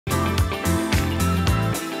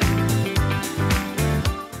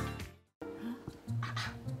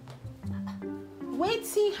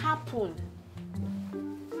Wetin happen?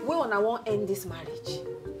 We una wan end this marriage.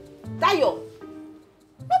 Dayo,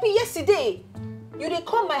 no be yesterday. You dey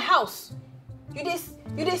come my house. You dey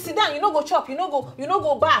sit down, you no go chop, you no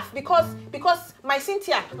go bath because my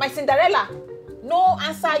Cynthia, my Cinderella, no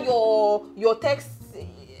answer your text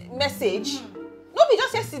message. No be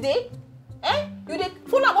just yesterday. You dey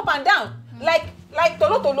follow am up and down like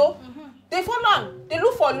tolo. They follow am, they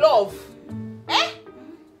look for love.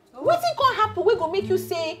 Wetin come happen wey go make you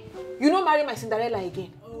say you no marry my Cinderella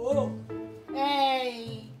again? Oh,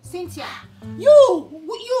 hey, Cynthia,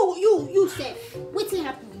 you sef. Wetin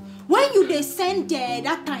happen? When you dey send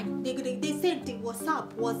that time, they send the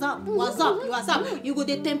WhatsApp. You go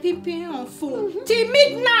dey temping on phone till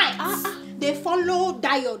midnight. They follow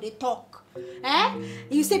Dayo, they talk.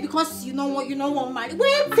 You say because you know want marry.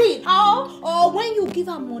 Wait, or when you give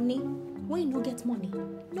her money, when you no get money,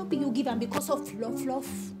 no be you give her because of love.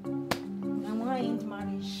 I want to end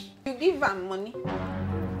marriage. You give her money.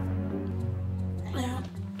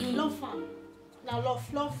 Love her. Now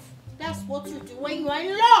love. That's what you do when you are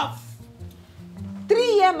in love.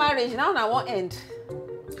 3-year marriage now I won't end.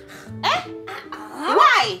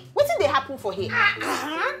 Why? What did they happen for here?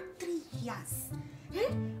 3 years.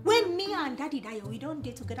 When me and Daddy Dayo, we don't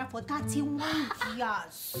date together for 31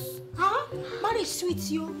 years. Marriage sweet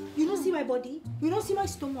you. You don't see my body. You don't see my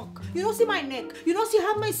stomach. You don't see my neck. You don't see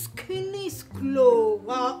how my skin is close.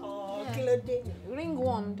 Ring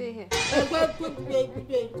one day here.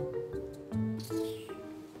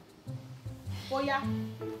 Oh yeah.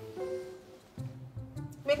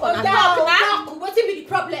 Make una talk now. What be the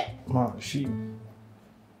problem? Ma, she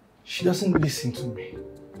doesn't listen to me.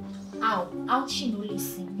 How she no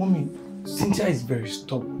listen? Mommy, Cynthia is very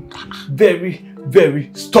stubborn. Very, very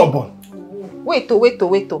stubborn. Wait.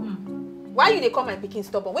 Why you dey call my pikin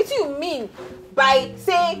stubborn? What do you mean by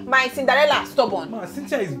say my Cinderella stubborn? Ma,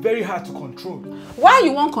 Cynthia is very hard to control. Why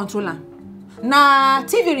you want control her? Na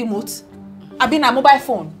TV remote? Abi na mobile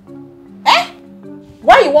phone?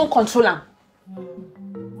 Why you want control her?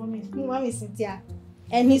 Mommy Cynthia,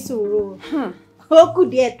 any sorrow. How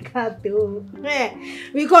could it cut though?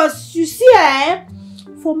 Because you see,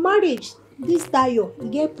 for marriage, this Dayo, he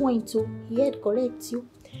get point too. He had correct you.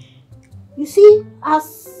 You see,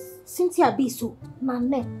 as Cynthia be so, na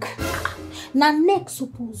neck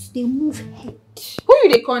suppose they move head. Who you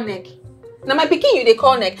dey call neck? Na my pikin you dey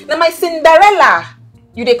call neck. Na my Cinderella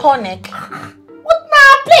you dey call neck. What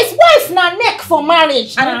na please? Wife na neck for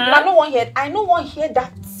marriage? I no wan hear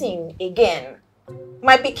that thing again.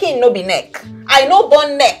 My pikin no be neck. I no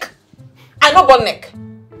born neck.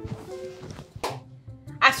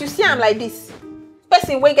 As you see am like this,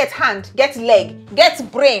 person wey get hand, get leg, get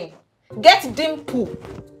brain, get dimple,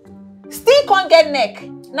 still can't get neck.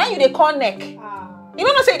 Now you dey call neck. You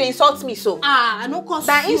don't know say you dey insult me so. I no curse you.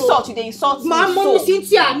 That insult you dey insult me so. Mommy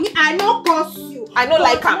Cynthia, I no curse you. I no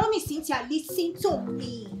like am. Mommy Cynthia, listen to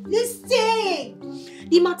me. Listen.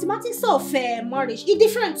 The mathematics of marriage is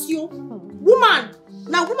different, you. Woman.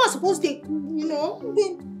 Now woman supposed to,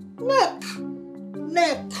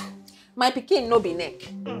 neck. My pikin no be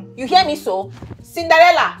neck. You hear me so?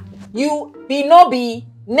 Cinderella, you be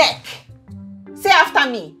neck. Say after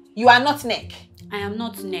me, you are not neck. I am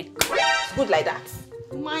not neck. It's good like that.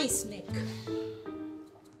 Mine is neck.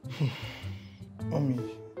 Mommy,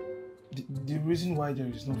 the reason why there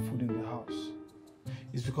is no food in the house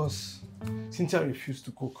is because Cynthia refused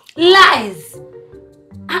to cook. Lies!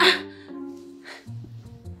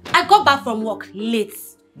 I got back from work late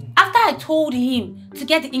after I told him to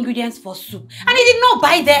get the ingredients for soup and he did not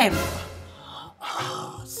buy them.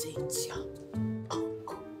 Cynthia.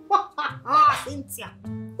 Cynthia.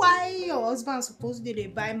 Why your husband supposed to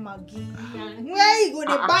buy Maggi? Where you go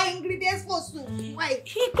to buy ingredients for soup? Why?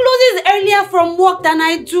 He closes earlier from work than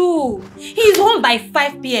I do. He's home by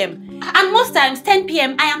 5 p.m. and most times 10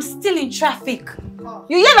 p.m. I am still in traffic.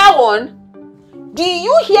 You hear that one? Do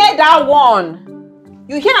you hear that one?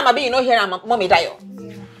 You hear am abi you no hear am, Mummy Dayo?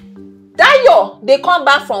 Yeah. Dayo, they come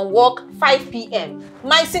back from work 5 p.m.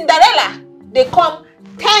 My Cinderella, they come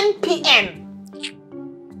 10 p.m.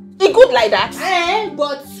 It good like that?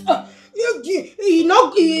 But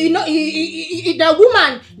the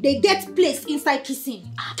woman they get place inside kitchen.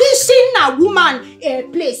 Kitchen na woman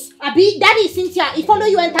place. Abi Daddy Cynthia, he follow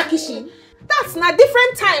you enter kitchen. That's not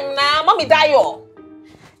different time now, Mummy Dayo.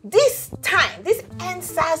 This time, this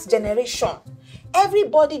NSAS generation,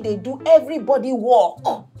 everybody they do everybody work.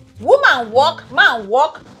 Woman work, man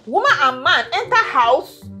work, woman and man enter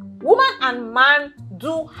house, woman and man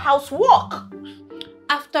do housework.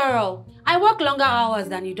 After all, I work longer hours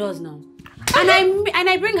than he does now. And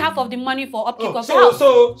I bring half of the money for upkeep of the house.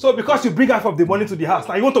 So because you bring half of the money to the house,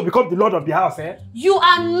 now you want to become the lord of the house, eh? You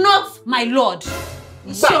are not my lord.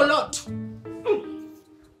 It's your lord.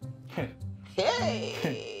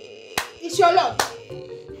 Hey. It's your lord.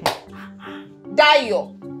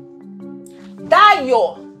 Dayo.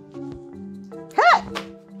 Hey.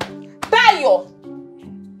 Dayo.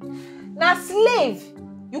 Now slave,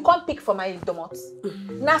 you can't pick for my domot.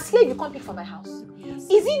 Now slave, you can't pick for my house. Yes.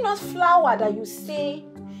 Is it not flower that you say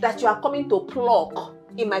that you are coming to pluck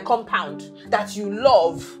in my compound, that you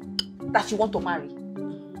love, that you want to marry?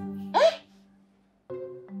 Eh?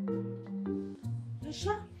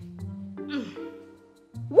 Sure.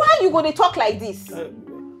 Why are you going to talk like this? I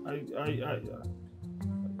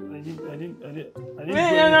didn't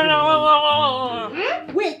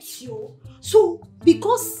Wait, yo. So,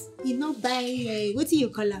 because you know buy what do you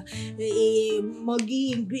call her?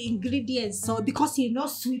 Muggy ingredients, so because you know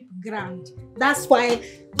sweep ground. That's why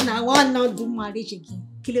I want not do marriage again.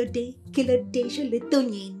 Kilo day, she little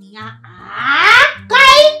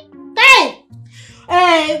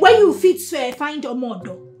when you fit find a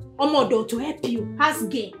model to help you,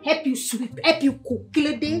 help you sweep, help you cook.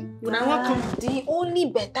 Kilo day, when I want come. The only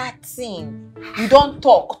better thing you don't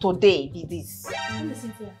talk today be this.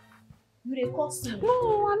 Listen to you dey curse me.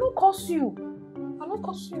 No, I don't curse you.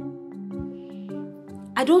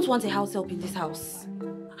 I don't want a house help in this house.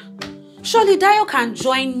 Surely Dayo can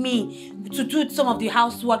join me to do some of the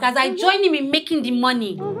housework as I join him in making the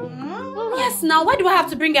money. Yes, now why do I have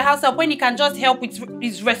to bring a house help when he can just help with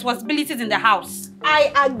his responsibilities in the house?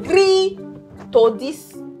 I agree to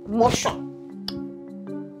this motion.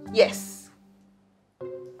 Yes.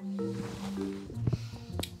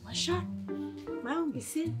 Masha, my own be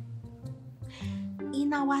say,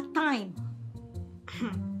 in our time,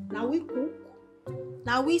 now we cook,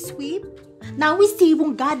 now we sweep, now we still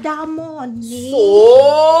even gather money.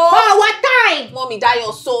 So? For our time! Mummy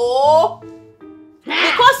Dayo, so?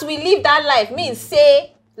 Because we live that life means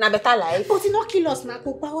say, na better life. But it not kill us, na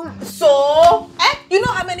cook power. So? You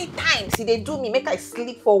know how many times they do me make I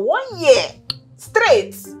sleep for 1 year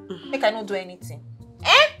straight? Make I not do anything.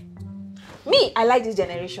 Me, I like this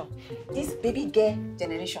generation. This baby girl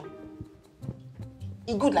generation.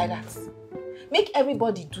 It good like that. Make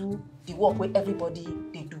everybody do the work where everybody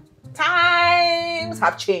they do. Times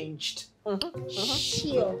have changed.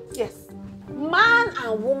 Sure. Yes. Man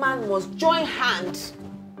and woman must join hands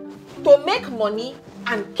to make money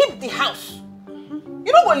and keep the house.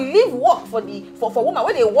 You don't go leave work for woman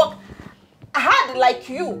when they work hard like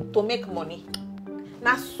you to make money.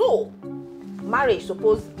 Now so marriage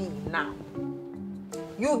supposed be now.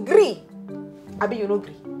 You agree? Abi you no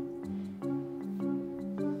agree?